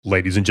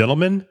Ladies and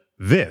gentlemen,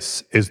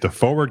 this is the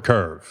Forward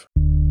Curve.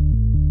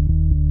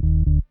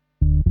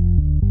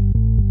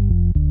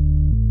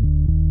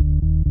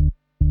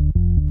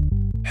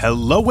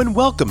 Hello and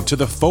welcome to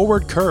the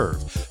Forward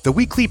Curve, the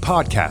weekly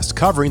podcast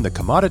covering the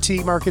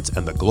commodity markets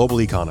and the global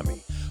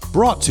economy.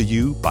 Brought to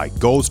you by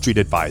Gold Street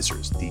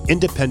Advisors, the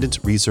independent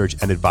research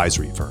and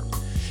advisory firm.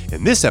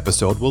 In this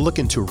episode, we'll look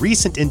into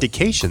recent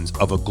indications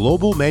of a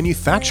global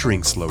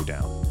manufacturing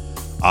slowdown.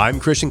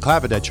 I'm Christian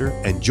Klavedetcher,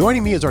 and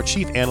joining me is our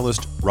chief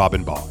analyst,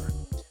 Robin Barr.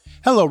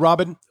 Hello,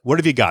 Robin. What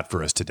have you got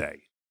for us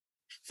today?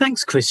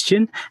 Thanks,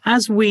 Christian.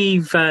 As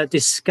we've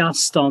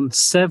discussed on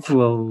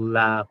several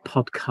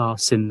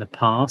podcasts in the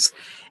past,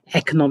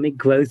 economic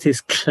growth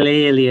is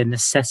clearly a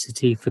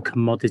necessity for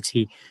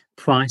commodity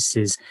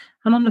prices.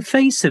 And on the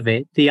face of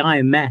it, the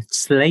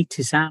IMF's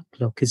latest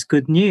outlook is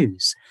good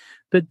news.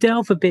 But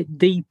delve a bit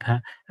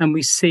deeper and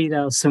we see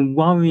there are some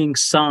worrying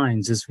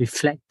signs as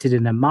reflected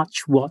in a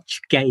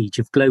much-watched gauge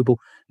of global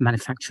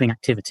manufacturing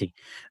activity.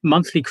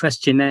 Monthly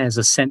questionnaires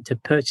are sent to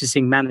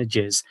purchasing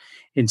managers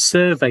in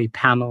survey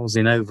panels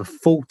in over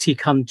 40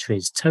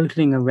 countries,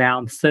 totaling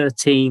around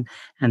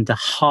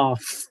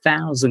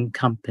 13,500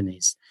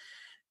 companies.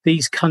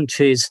 These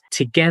countries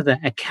together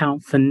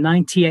account for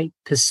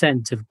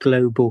 98% of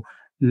global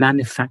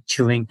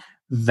manufacturing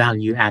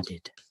value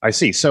added. I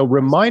see. So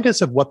remind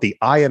us of what the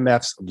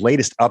IMF's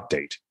latest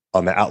update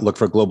on the outlook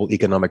for global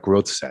economic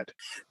growth said.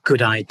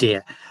 Good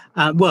idea.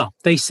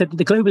 They said that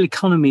the global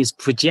economy is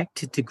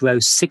projected to grow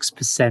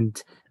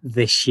 6%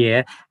 this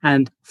year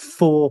and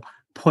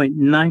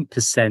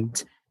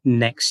 4.9%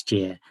 next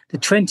year. The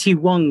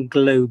 21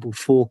 global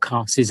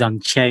forecast is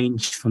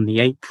unchanged from the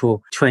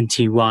April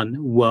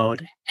 21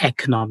 World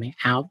Economic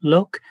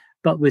Outlook,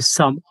 but with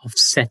some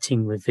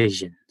offsetting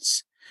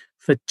revisions.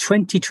 For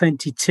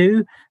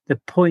 2022, the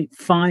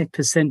 0.5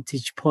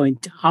 percentage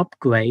point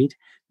upgrade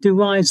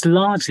derives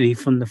largely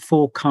from the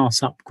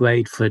forecast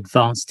upgrade for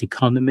advanced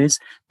economies,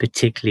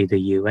 particularly the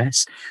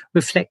US,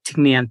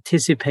 reflecting the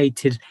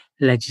anticipated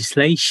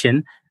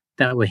legislation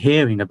that we're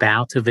hearing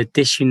about of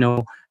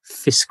additional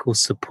fiscal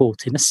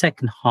support in the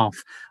second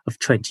half of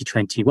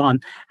 2021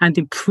 and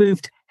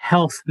improved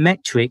health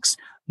metrics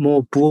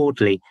more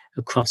broadly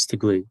across the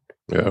group.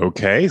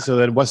 Okay, so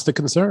then what's the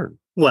concern?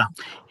 Well,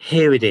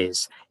 here it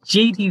is.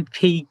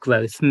 GDP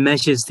growth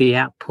measures the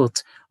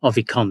output of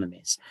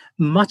economies,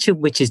 much of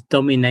which is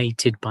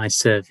dominated by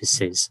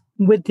services,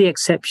 with the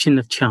exception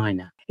of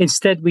China.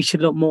 Instead, we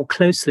should look more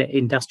closely at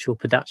industrial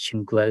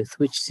production growth,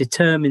 which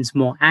determines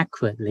more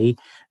accurately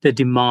the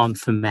demand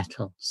for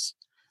metals.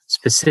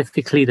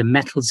 Specifically, the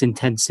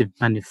metals-intensive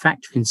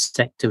manufacturing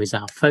sector is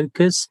our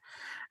focus,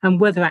 and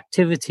whether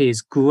activity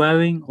is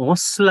growing or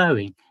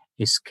slowing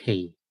is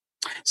key.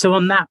 So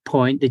on that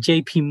point, the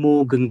JP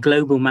Morgan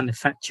Global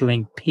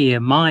Manufacturing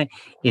PMI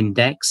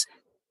Index,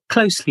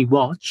 closely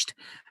watched,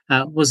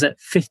 was at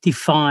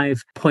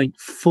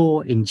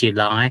 55.4 in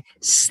July,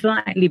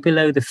 slightly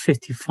below the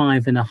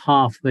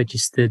 55.5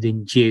 registered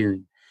in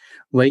June.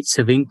 Rates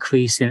of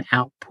increase in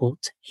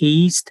output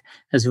eased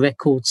as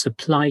record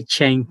supply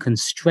chain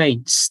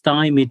constraints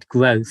stymied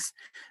growth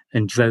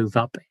and drove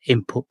up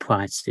input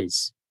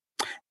prices.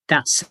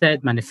 That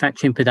said,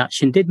 manufacturing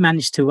production did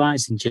manage to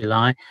rise in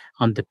July,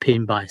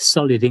 underpinned by a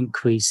solid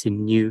increase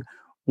in new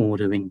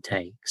order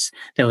intakes.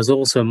 There was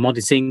also a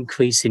modest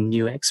increase in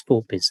new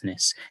export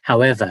business.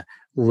 However,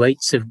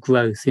 rates of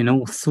growth in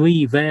all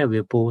three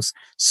variables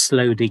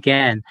slowed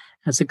again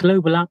as the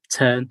global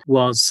upturn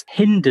was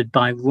hindered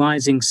by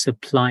rising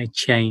supply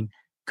chain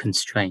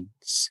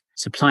constraints.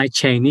 Supply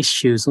chain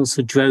issues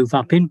also drove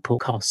up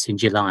input costs in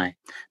July.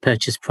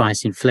 Purchase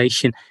price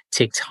inflation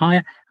ticked higher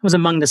and was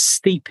among the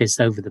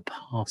steepest over the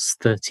past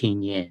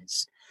 13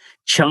 years.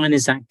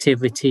 China's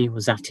activity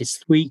was at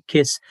its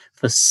weakest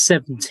for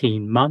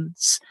 17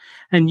 months,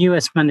 and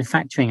US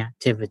manufacturing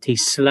activity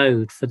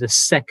slowed for the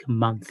second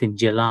month in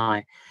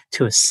July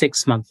to a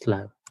 6-month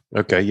low.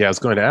 Okay, yeah, I was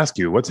going to ask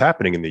you, what's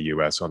happening in the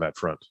US on that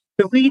front?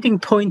 The reading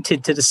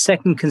pointed to the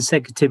second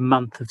consecutive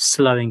month of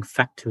slowing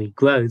factory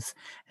growth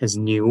as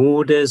new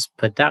orders,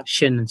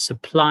 production and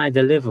supply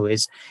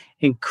deliveries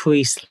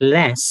increased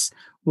less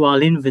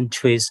while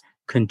inventories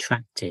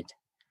contracted.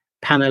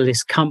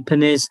 Panelist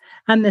companies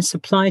and their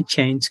supply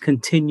chains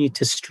continue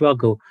to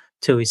struggle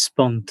to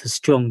respond to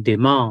strong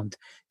demand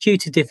due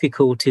to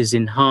difficulties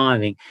in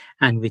hiring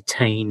and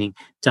retaining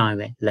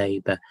direct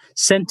labor.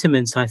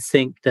 Sentiments, I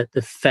think, that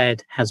the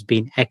Fed has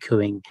been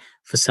echoing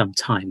for some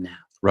time now.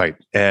 Right.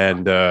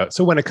 And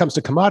so when it comes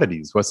to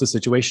commodities, what's the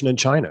situation in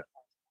China?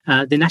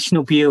 The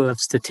National Bureau of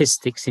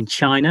Statistics in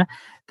China,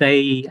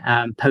 they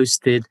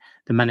posted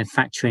the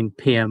manufacturing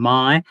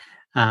PMI,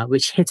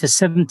 which hit a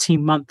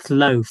 17-month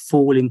low,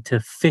 falling to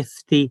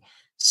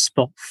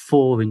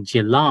 50.4 in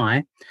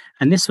July.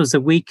 And this was the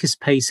weakest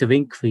pace of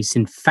increase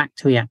in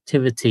factory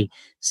activity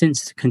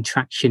since the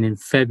contraction in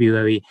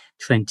February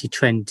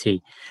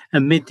 2020,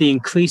 amid the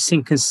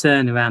increasing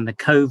concern around the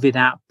COVID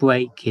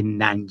outbreak in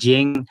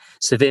Nanjing,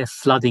 severe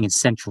flooding in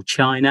central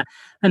China,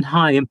 and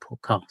high input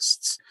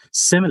costs.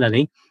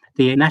 Similarly,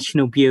 the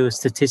National Bureau of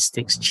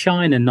Statistics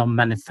China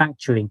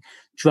non-manufacturing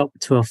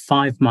dropped to a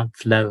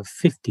 5-month low of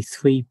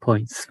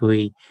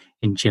 53.3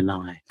 in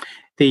July.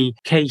 The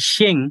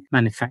Caixin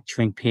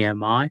manufacturing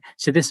PMI,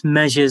 so this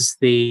measures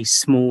the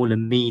small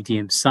and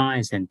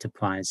medium-sized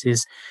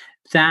enterprises,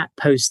 that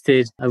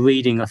posted a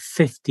reading of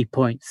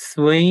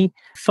 50.3,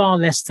 far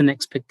less than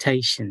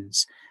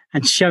expectations,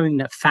 and showing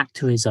that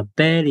factories are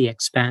barely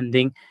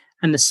expanding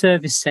and the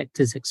service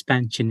sector's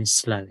expansion is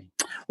slowing.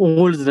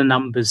 All of the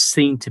numbers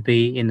seem to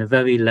be in the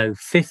very low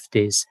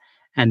 50s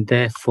and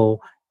therefore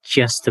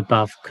just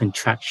above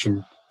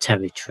contraction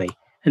territory,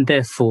 and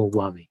therefore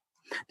worry.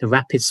 The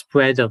rapid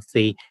spread of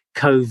the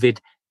COVID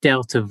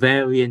Delta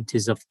variant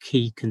is of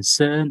key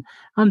concern,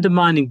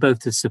 undermining both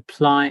the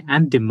supply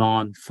and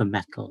demand for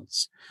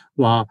metals.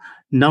 While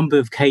number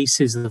of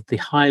cases of the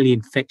highly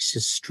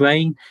infectious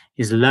strain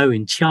is low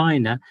in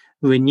China,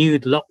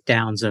 renewed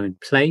lockdowns are in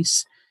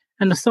place,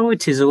 and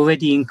authorities are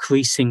already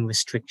increasing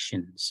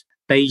restrictions.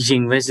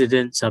 Beijing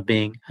residents are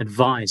being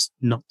advised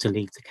not to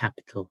leave the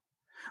capital.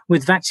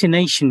 With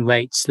vaccination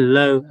rates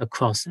low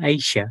across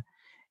Asia,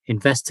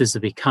 investors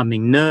are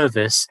becoming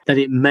nervous that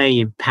it may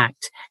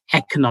impact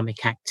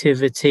economic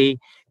activity,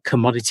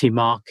 commodity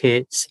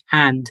markets,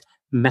 and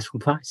metal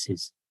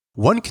prices.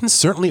 One can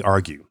certainly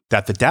argue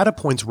that the data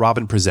points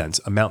Robin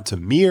presents amount to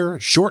mere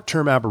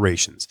short-term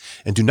aberrations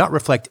and do not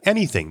reflect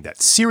anything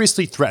that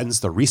seriously threatens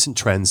the recent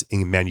trends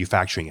in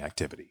manufacturing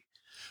activity.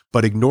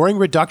 But ignoring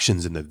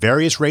reductions in the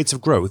various rates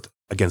of growth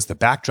against the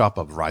backdrop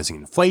of rising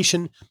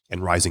inflation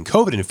and rising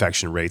COVID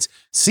infection rates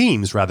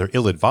seems rather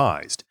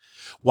ill-advised.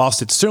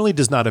 Whilst it certainly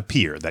does not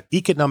appear that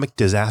economic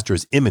disaster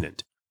is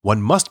imminent,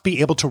 one must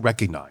be able to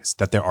recognize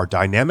that there are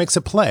dynamics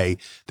at play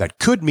that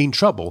could mean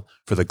trouble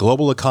for the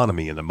global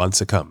economy in the months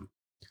to come.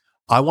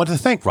 I want to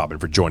thank Robin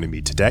for joining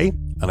me today,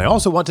 and I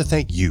also want to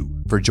thank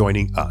you for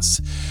joining us.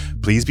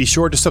 Please be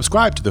sure to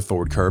subscribe to The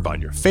Forward Curve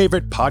on your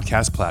favorite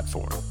podcast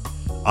platform.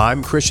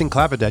 I'm Christian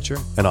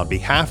Klavedetcher, and on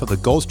behalf of the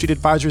Gold Street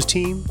Advisors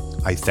team,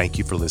 I thank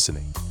you for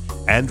listening.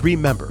 And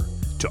remember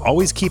to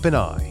always keep an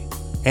eye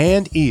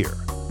and ear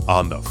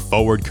on the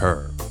forward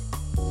curve.